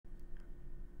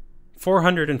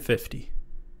450.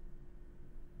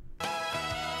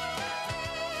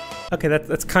 Okay,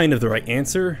 that's kind of the right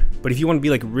answer, but if you want to be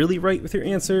like really right with your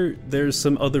answer, there's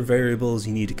some other variables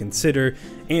you need to consider,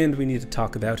 and we need to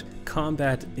talk about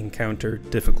combat encounter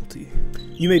difficulty.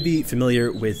 You may be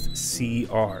familiar with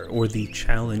CR, or the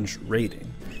challenge rating.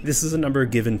 This is a number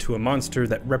given to a monster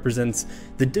that represents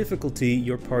the difficulty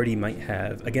your party might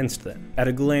have against them. At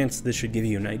a glance, this should give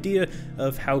you an idea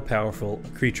of how powerful a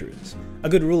creature is. A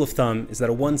good rule of thumb is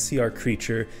that a 1 CR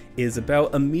creature is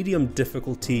about a medium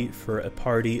difficulty for a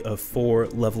party of 4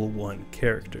 level 1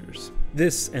 characters.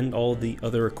 This and all the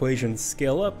other equations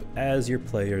scale up as your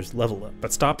players level up.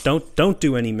 But stop, don't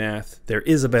do any math, there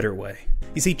is a better way.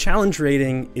 You see, challenge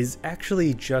rating is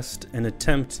actually just an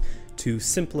attempt to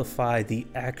simplify the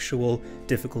actual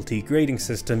difficulty grading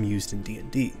system used in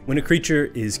D&D. When a creature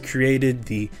is created,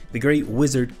 the great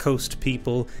wizard coast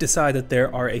people decide that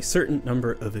there are a certain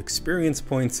number of experience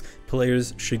points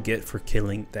players should get for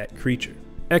killing that creature.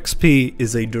 XP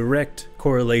is a direct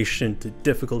correlation to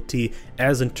difficulty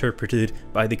as interpreted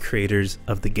by the creators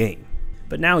of the game.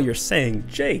 But now you're saying,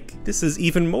 Jake, this is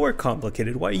even more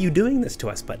complicated. Why are you doing this to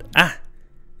us? But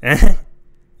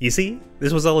you see,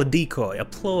 this was all a decoy, a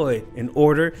ploy, in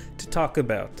order to talk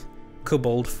about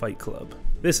Kobold Fight Club.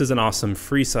 This is an awesome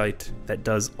free site that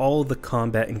does all the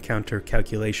combat encounter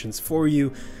calculations for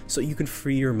you, so you can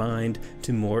free your mind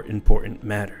to more important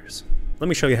matters. Let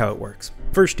me show you how it works.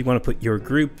 First, you want to put your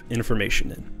group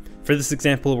information in. For this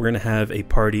example, we're going to have a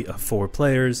party of 4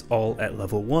 players, all at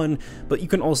level 1, but you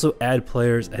can also add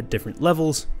players at different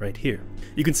levels right here.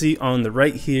 You can see on the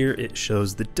right here, it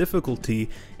shows the difficulty,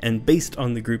 and based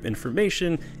on the group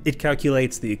information, it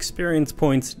calculates the experience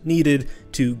points needed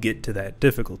to get to that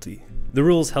difficulty. The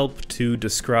rules help to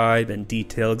describe and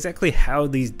detail exactly how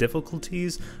these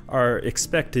difficulties are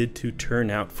expected to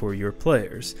turn out for your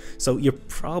players. So you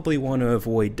probably want to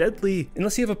avoid deadly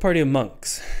unless you have a party of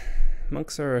monks.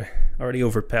 Monks are already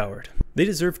overpowered. They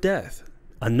deserve death.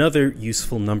 Another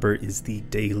useful number is the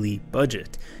daily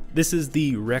budget. This is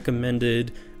the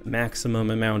recommended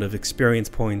maximum amount of experience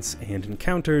points and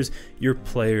encounters your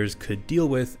players could deal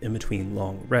with in between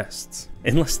long rests.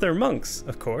 Unless they're monks,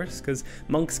 of course, because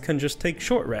monks can just take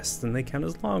short rests and they count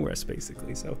as long rests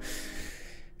basically, so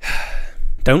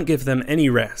don't give them any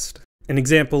rest. An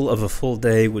example of a full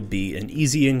day would be an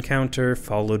easy encounter,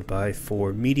 followed by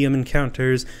 4 medium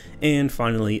encounters, and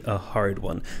finally a hard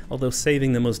one, although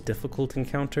saving the most difficult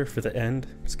encounter for the end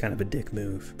is kind of a dick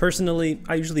move. Personally,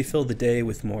 I usually fill the day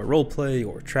with more roleplay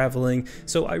or traveling,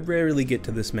 so I rarely get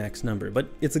to this max number, but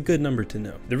it's a good number to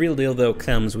know. The real deal though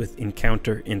comes with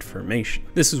encounter information.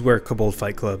 This is where Kobold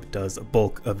Fight Club does a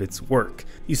bulk of its work.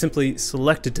 You simply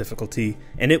select a difficulty,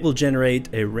 and it will generate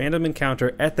a random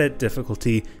encounter at that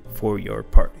difficulty for your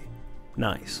party.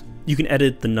 Nice. You can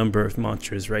edit the number of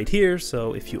monsters right here,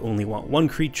 so if you only want 1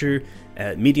 creature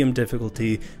at medium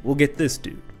difficulty, we'll get this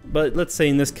dude. But let's say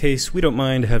in this case, we don't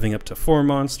mind having up to 4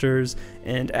 monsters,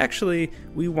 and actually,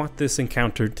 we want this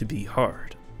encounter to be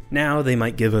hard. Now they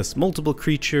might give us multiple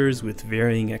creatures with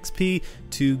varying XP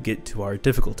to get to our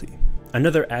difficulty.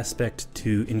 Another aspect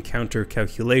to encounter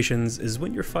calculations is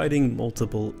when you're fighting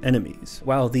multiple enemies.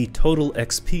 While the total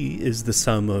XP is the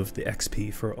sum of the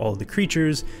XP for all the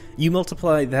creatures, you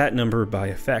multiply that number by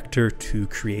a factor to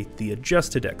create the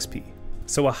adjusted XP.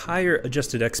 So a higher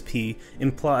adjusted XP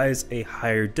implies a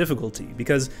higher difficulty,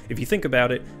 because if you think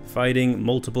about it, fighting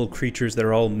multiple creatures that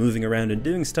are all moving around and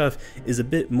doing stuff is a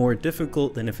bit more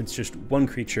difficult than if it's just 1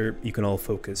 creature you can all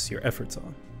focus your efforts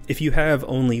on. If you have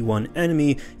only 1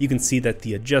 enemy, you can see that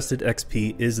the adjusted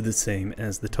XP is the same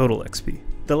as the total XP.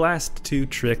 The last 2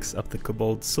 tricks up the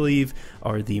Kobold sleeve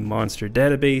are the monster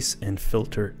database and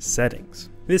filter settings.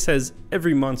 This has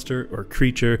every monster or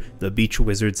creature the beach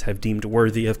wizards have deemed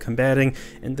worthy of combating,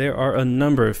 and there are a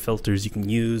number of filters you can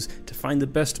use to find the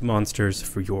best monsters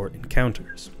for your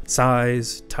encounters.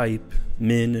 Size, type,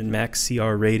 min and max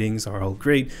CR ratings are all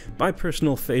great. My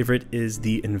personal favorite is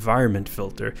the environment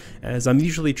filter, as I'm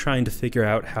usually trying to figure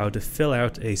out how to fill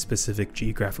out a specific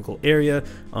geographical area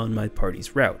on my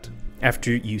party's route.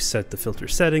 After you set the filter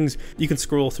settings, you can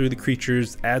scroll through the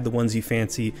creatures, add the ones you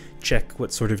fancy, check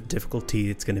what sort of difficulty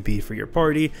it's going to be for your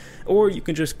party, or you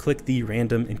can just click the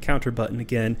random encounter button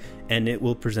again and it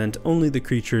will present only the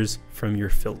creatures from your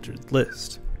filtered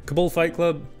list. Kobold Fight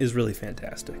Club is really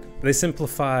fantastic. They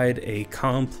simplified a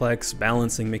complex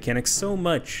balancing mechanic so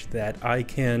much that I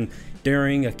can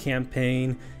during a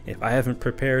campaign, if I haven't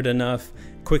prepared enough,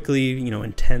 quickly,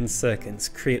 in 10 seconds,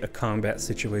 create a combat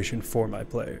situation for my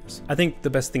players. I think the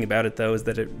best thing about it though is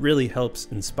that it really helps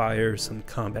inspire some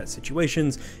combat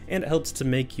situations, and it helps to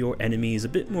make your enemies a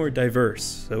bit more diverse,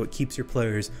 so it keeps your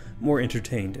players more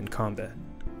entertained in combat.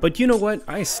 But you know what?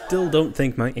 I still don't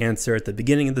think my answer at the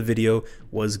beginning of the video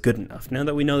was good enough. Now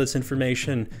that we know this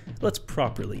information, let's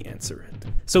properly answer it.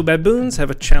 So baboons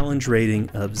have a challenge rating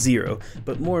of 0,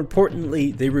 but more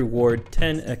importantly, they reward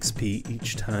 10 XP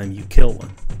each time you kill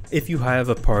one. If you have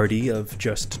a party of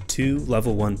just 2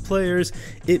 level 1 players,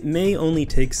 it may only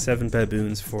take 7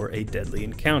 baboons for a deadly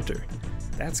encounter.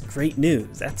 That's great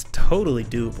news, that's totally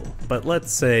doable. But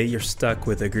let's say you're stuck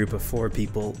with a group of 4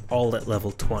 people all at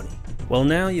level 20. Well,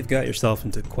 now you've got yourself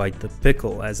into quite the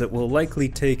pickle, as it will likely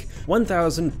take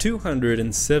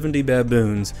 1,270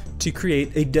 baboons to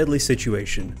create a deadly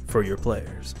situation for your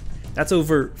players. That's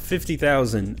over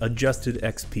 50,000 adjusted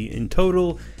XP in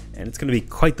total, and it's going to be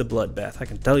quite the bloodbath, I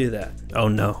can tell you that. Oh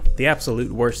no, the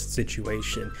absolute worst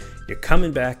situation. You're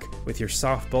coming back with your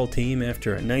softball team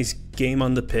after a nice game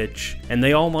on the pitch, and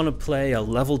they all want to play a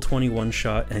level 21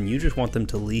 shot, and you just want them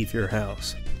to leave your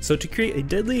house. So to create a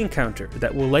deadly encounter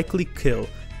that will likely kill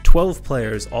 12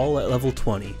 players all at level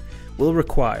 20 will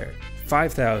require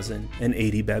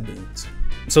 5,080 baboons.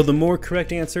 So the more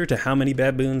correct answer to how many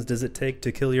baboons does it take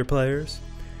to kill your players?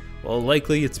 Well,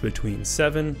 likely it's between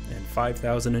 7 and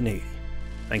 5,080.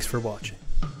 Thanks for watching.